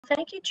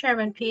Thank you,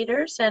 Chairman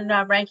Peters and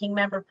Ranking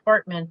Member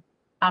Portman,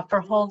 for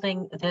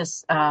holding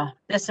this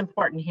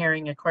important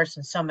hearing, of course,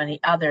 and so many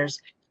others.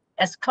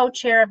 As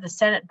co-chair of the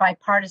Senate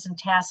Bipartisan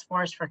Task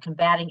Force for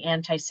Combating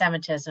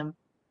Anti-Semitism,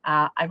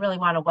 I really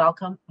want to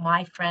welcome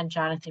my friend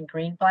Jonathan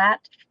Greenblatt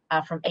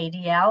from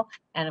ADL,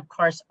 and of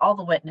course, all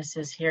the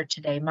witnesses here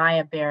today,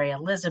 Maya Berry,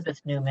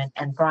 Elizabeth Newman,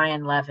 and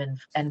Brian Levin.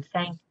 And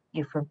thank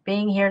you for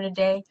being here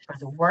today, for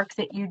the work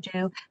that you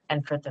do,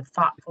 and for the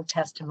thoughtful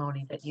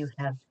testimony that you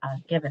have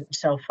given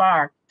so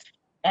far.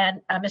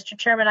 And Mr.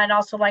 Chairman, I'd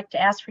also like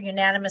to ask for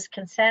unanimous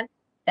consent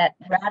that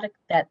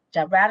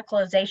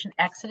Radicalization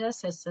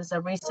Exodus, this is a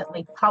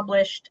recently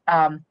published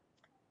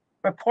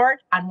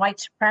report on white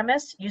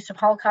supremacists, use of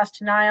Holocaust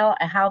denial,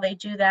 and how they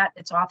do that.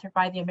 It's authored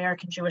by the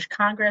American Jewish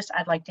Congress.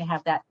 I'd like to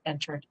have that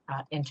entered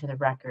into the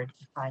record,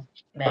 if I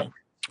may.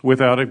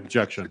 Without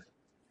objection.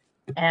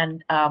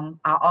 And I'll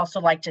also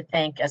like to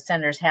thank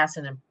Senators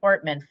Hassan and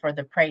Portman for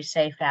the Pray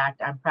Safe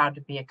Act. I'm proud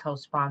to be a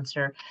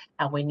co-sponsor,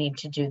 and we need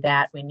to do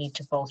that. We need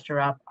to bolster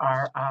up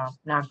our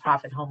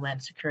nonprofit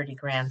Homeland Security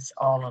grants,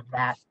 all of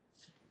that.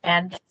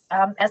 And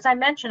as I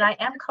mentioned, I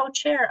am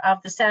co-chair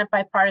of the Senate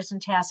Bipartisan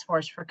Task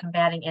Force for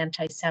Combating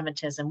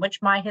Anti-Semitism,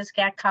 which my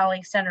HISGAC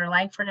colleague, Senator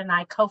Langford, and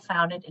I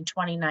co-founded in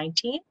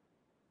 2019.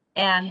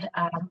 And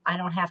I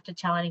don't have to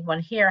tell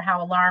anyone here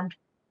how alarmed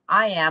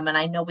I am, and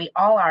I know we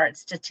all are, at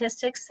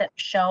statistics that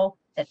show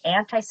that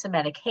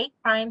anti-Semitic hate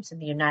crimes in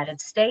the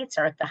United States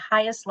are at the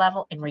highest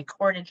level in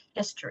recorded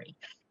history.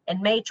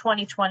 In May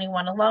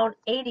 2021 alone,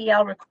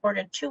 ADL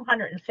recorded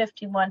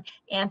 251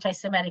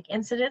 anti-Semitic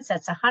incidents.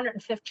 That's a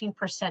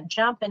 115%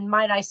 jump, and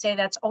might I say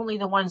that's only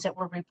the ones that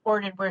were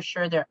reported.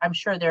 I'm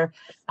sure there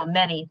are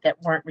many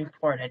that weren't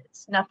reported.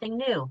 It's nothing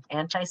new.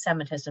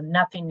 Anti-Semitism,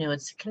 nothing new.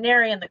 It's a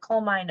canary in the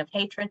coal mine of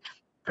hatred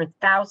for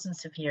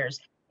thousands of years.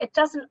 It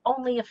doesn't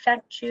only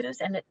affect Jews,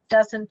 and it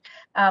doesn't,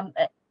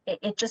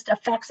 it just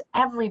affects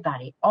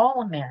everybody,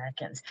 all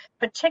Americans,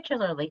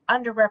 particularly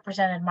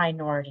underrepresented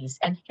minorities.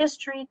 And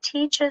history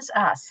teaches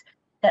us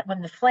that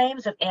when the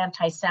flames of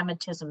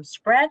anti-Semitism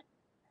spread,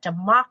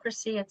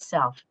 democracy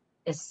itself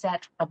is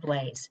set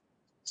ablaze.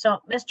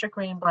 So, Mr.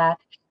 Greenblatt,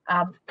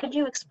 could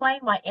you explain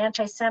why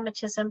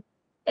anti-Semitism,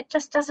 it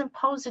just doesn't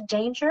pose a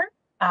danger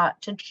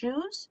to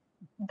Jews,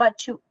 but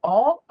to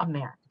all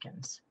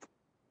Americans?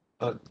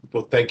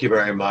 Well, thank you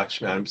very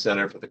much, Madam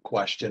Senator, for the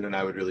question, and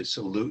I would really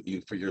salute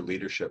you for your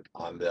leadership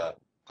on the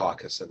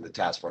caucus and the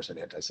task force on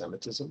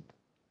anti-Semitism.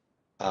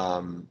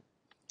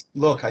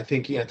 Look, I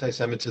think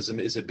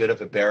anti-Semitism is a bit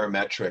of a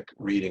barometric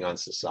reading on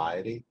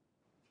society.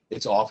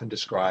 It's often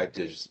described,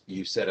 as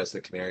you said, as the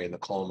canary in the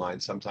coal mine.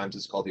 Sometimes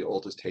it's called the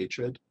oldest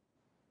hatred.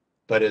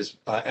 But as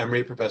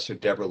Emory Professor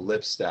Deborah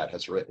Lipstadt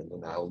has written,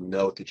 and I'll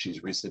note that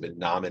she's recently been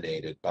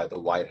nominated by the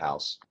White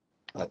House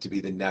to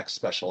be the next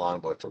special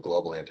envoy for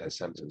global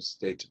anti-Semitism,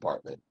 State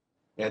Department.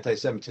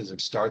 Anti-Semitism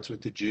starts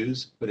with the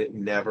Jews, but it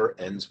never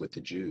ends with the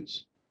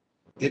Jews.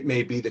 It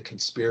may be the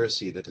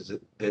conspiracy that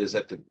is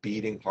at the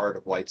beating heart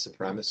of white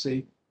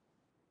supremacy,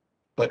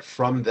 but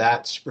from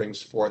that springs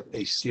forth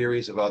a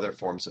series of other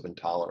forms of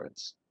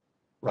intolerance,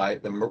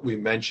 right? We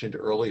mentioned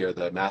earlier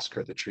the massacre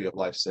at the Tree of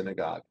Life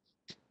Synagogue.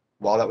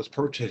 While that was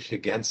perpetrated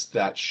against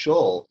that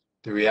shul,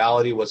 the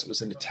reality was it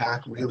was an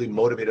attack really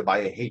motivated by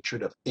a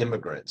hatred of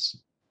immigrants,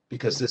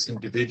 because this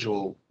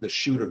individual, the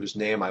shooter, whose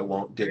name I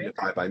won't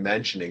dignify by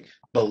mentioning,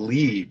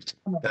 believed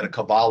that a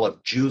cabal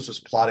of Jews was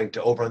plotting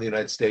to overrun the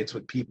United States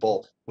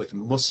with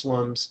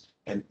Muslims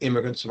and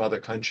immigrants from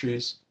other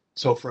countries.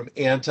 So from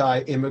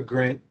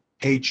anti-immigrant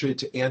hatred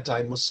to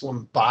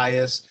anti-Muslim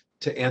bias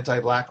to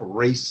anti-Black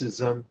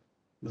racism,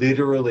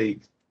 literally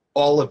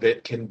all of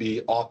it can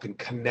be often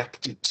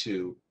connected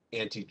to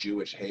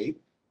anti-Jewish hate.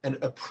 And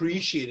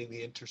appreciating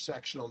the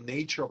intersectional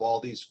nature of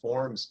all these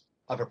forms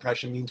of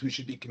oppression means we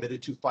should be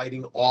committed to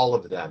fighting all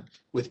of them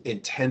with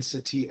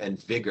intensity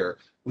and vigor.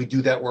 We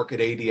do that work at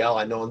ADL.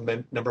 I know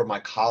a number of my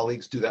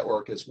colleagues do that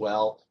work as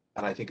well,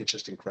 and I think it's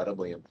just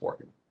incredibly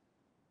important.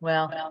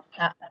 Well,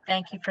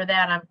 thank you for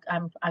that.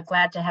 I'm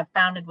glad to have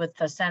founded with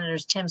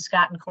Senators Tim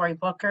Scott and Cory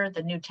Booker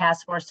the new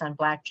task force on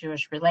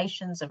Black-Jewish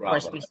relations. Of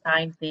course, we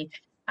signed the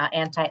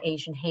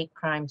anti-Asian hate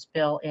crimes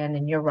bill in,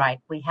 and you're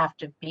right, we have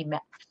to be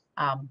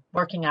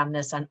working on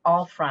this on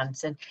all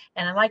fronts. And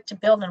I'd like to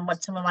build on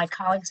what some of my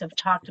colleagues have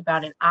talked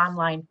about in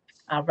online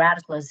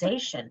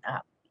radicalization.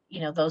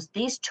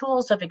 These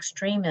tools of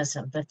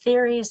extremism, the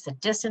theories, the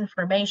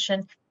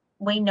disinformation,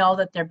 we know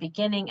that they're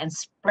beginning and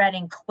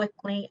spreading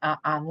quickly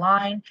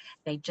online.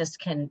 They just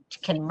can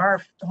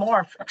morph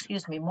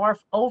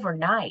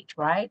overnight,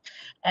 right?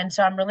 And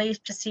so I'm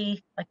relieved to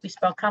see, like we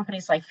spoke,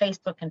 companies like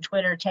Facebook and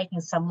Twitter taking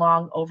some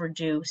long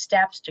overdue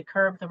steps to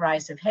curb the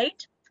rise of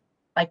hate,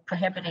 like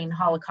prohibiting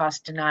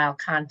Holocaust denial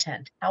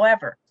content.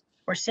 However,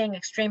 we're seeing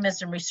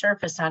extremism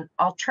resurface on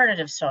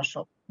alternative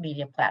social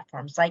media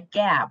platforms like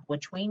Gab,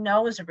 which we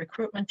know is a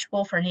recruitment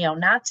tool for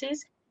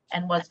neo-Nazis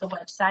and was the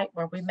website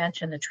where we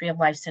mentioned the Tree of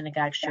Life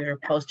Synagogue shooter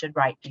posted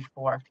right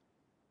before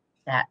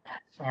that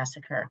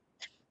massacre.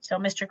 So,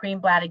 Mr.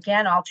 Greenblatt,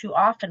 again, all too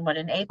often what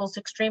enables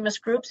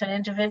extremist groups and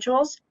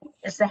individuals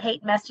is the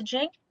hate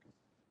messaging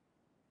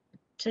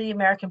to the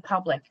American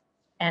public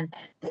and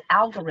the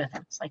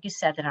algorithms, like you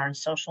said, that are in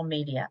social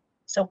media.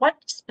 So what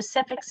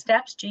specific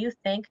steps do you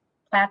think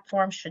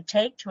platforms should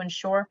take to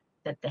ensure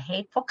that the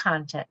hateful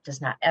content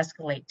does not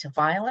escalate to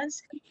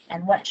violence?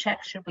 And what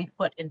checks should we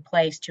put in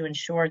place to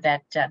ensure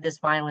that this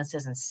violence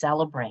isn't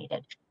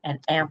celebrated and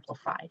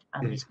amplified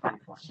on these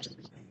platforms?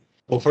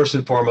 Well, first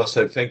and foremost,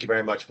 thank you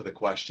very much for the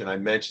question. I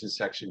mentioned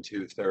Section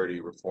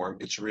 230 reform.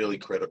 It's really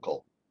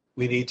critical.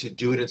 We need to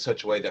do it in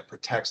such a way that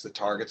protects the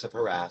targets of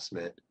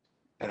harassment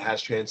and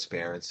has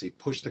transparency,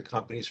 push the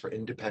companies for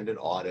independent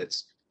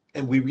audits.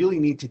 And we really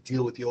need to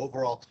deal with the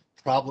overall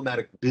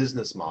problematic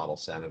business model,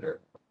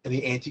 Senator, and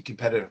the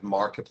anti-competitive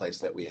marketplace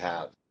that we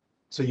have.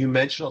 So you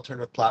mentioned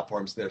alternative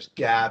platforms. There's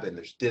Gab and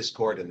there's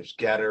Discord and there's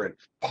Getter and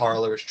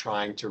Parler is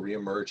trying to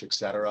reemerge, et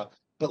cetera.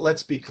 But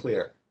let's be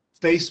clear.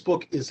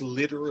 Facebook is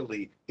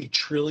literally a $1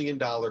 trillion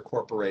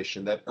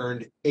corporation that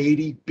earned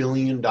 $80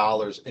 billion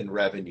in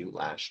revenue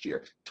last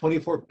year,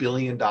 $24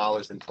 billion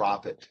in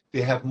profit.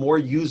 They have more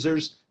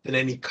users than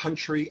any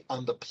country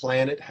on the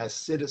planet has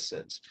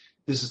citizens.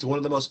 This is one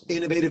of the most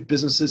innovative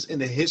businesses in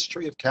the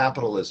history of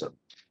capitalism.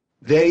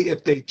 They,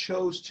 if they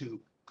chose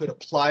to, could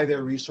apply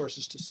their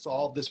resources to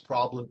solve this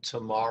problem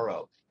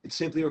tomorrow. It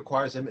simply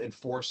requires them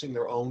enforcing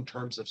their own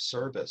terms of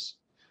service.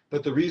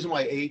 But the reason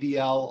why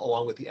ADL,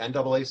 along with the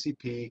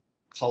NAACP,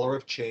 Color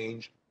of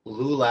Change,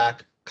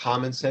 LULAC,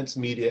 Common Sense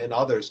Media, and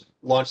others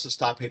launched the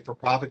Stop Hate for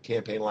Profit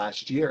campaign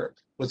last year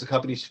was the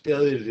company's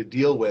failure to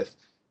deal with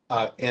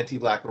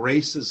anti-Black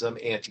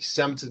racism,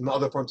 anti-Semitism, and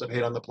other forms of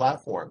hate on the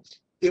platform.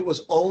 It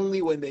was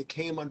only when they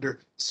came under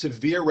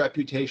severe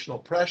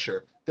reputational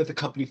pressure that the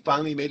company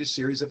finally made a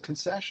series of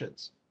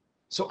concessions.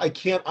 So I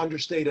can't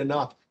understate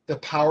enough the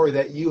power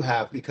that you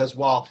have, because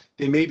while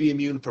they may be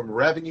immune from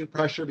revenue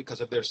pressure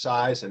because of their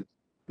size and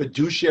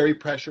fiduciary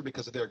pressure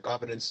because of their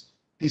governance,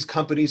 these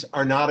companies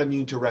are not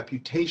immune to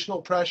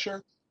reputational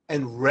pressure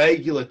and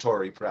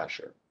regulatory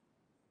pressure.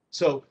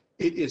 So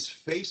it is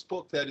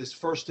Facebook that is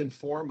first and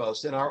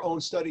foremost, and our own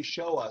studies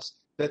show us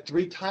that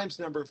 3 times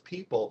the number of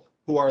people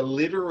who are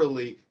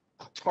literally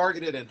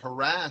targeted and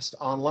harassed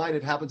online,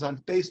 it happens on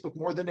Facebook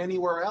more than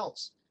anywhere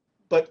else.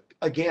 But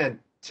again,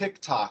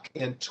 TikTok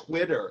and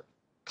Twitter,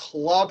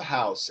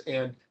 Clubhouse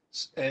and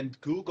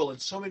Google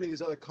and so many of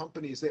these other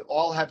companies, they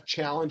all have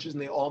challenges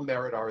and they all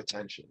merit our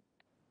attention.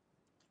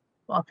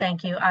 Well,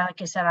 thank you.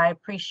 Like I said, I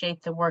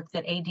appreciate the work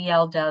that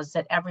ADL does,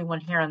 that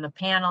everyone here on the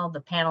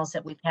panels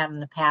that we've had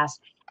in the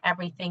past,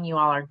 everything you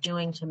all are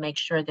doing to make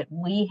sure that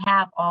we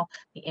have all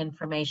the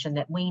information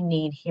that we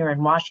need here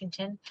in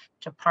Washington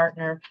to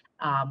partner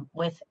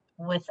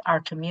with our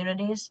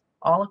communities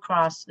all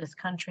across this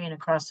country and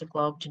across the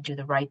globe to do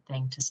the right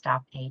thing to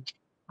stop hate.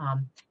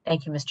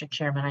 Thank you, Mr.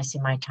 Chairman. I see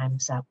my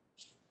time's up.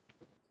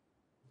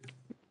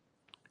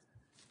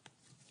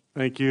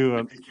 Thank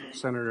you,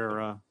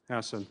 Senator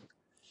Hassan.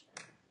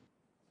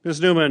 Ms.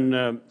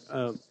 Newman,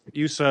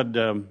 you said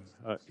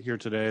here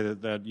today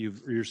that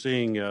you're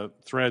seeing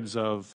threads of